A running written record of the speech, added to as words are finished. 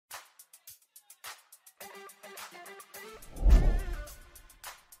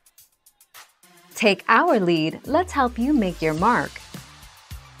Take our lead, let's help you make your mark.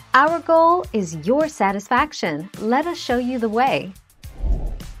 Our goal is your satisfaction. Let us show you the way.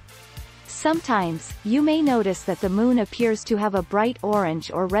 Sometimes, you may notice that the moon appears to have a bright orange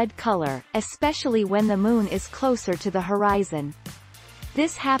or red color, especially when the moon is closer to the horizon.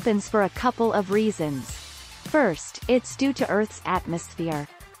 This happens for a couple of reasons. First, it's due to Earth's atmosphere.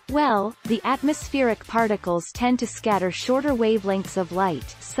 Well, the atmospheric particles tend to scatter shorter wavelengths of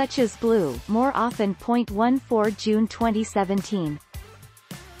light, such as blue, more often. 14 June 2017.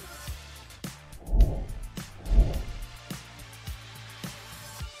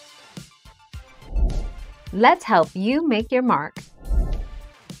 Let's help you make your mark.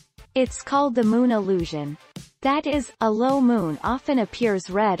 It's called the moon illusion. That is, a low moon often appears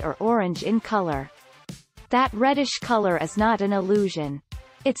red or orange in color. That reddish color is not an illusion.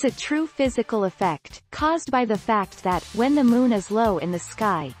 It's a true physical effect, caused by the fact that, when the moon is low in the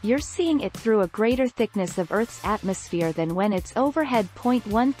sky, you're seeing it through a greater thickness of Earth's atmosphere than when it's overhead.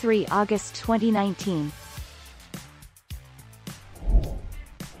 13 August 2019.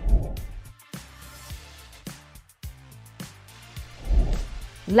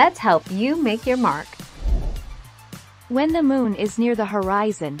 Let's help you make your mark. When the moon is near the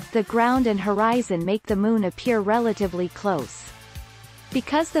horizon, the ground and horizon make the moon appear relatively close.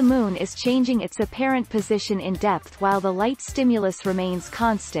 Because the moon is changing its apparent position in depth while the light stimulus remains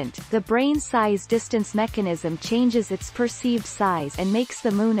constant, the brain's size-distance mechanism changes its perceived size and makes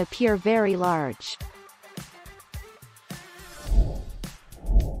the moon appear very large.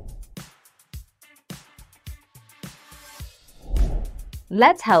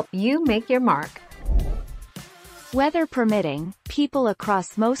 Let's help you make your mark. Weather permitting, people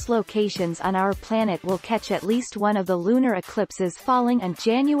across most locations on our planet will catch at least one of the lunar eclipses falling on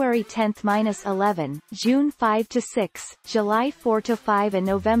January 10–11, June 5–6, July 4–5 and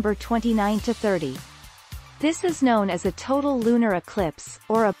November 29–30. This is known as a total lunar eclipse,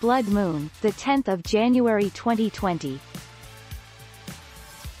 or a blood moon, the 10th of January 2020.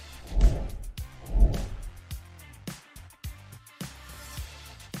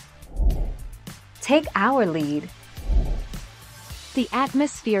 Take our lead. The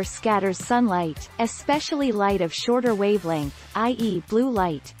atmosphere scatters sunlight, especially light of shorter wavelength, i.e. blue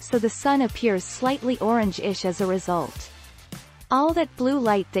light, so the sun appears slightly orange-ish as a result. All that blue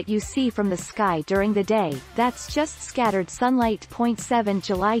light that you see from the sky during the day, that's just scattered sunlight. 7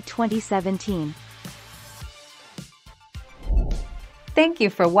 July 2017. Thank you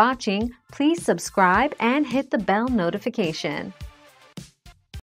for watching. Please subscribe and hit the bell notification.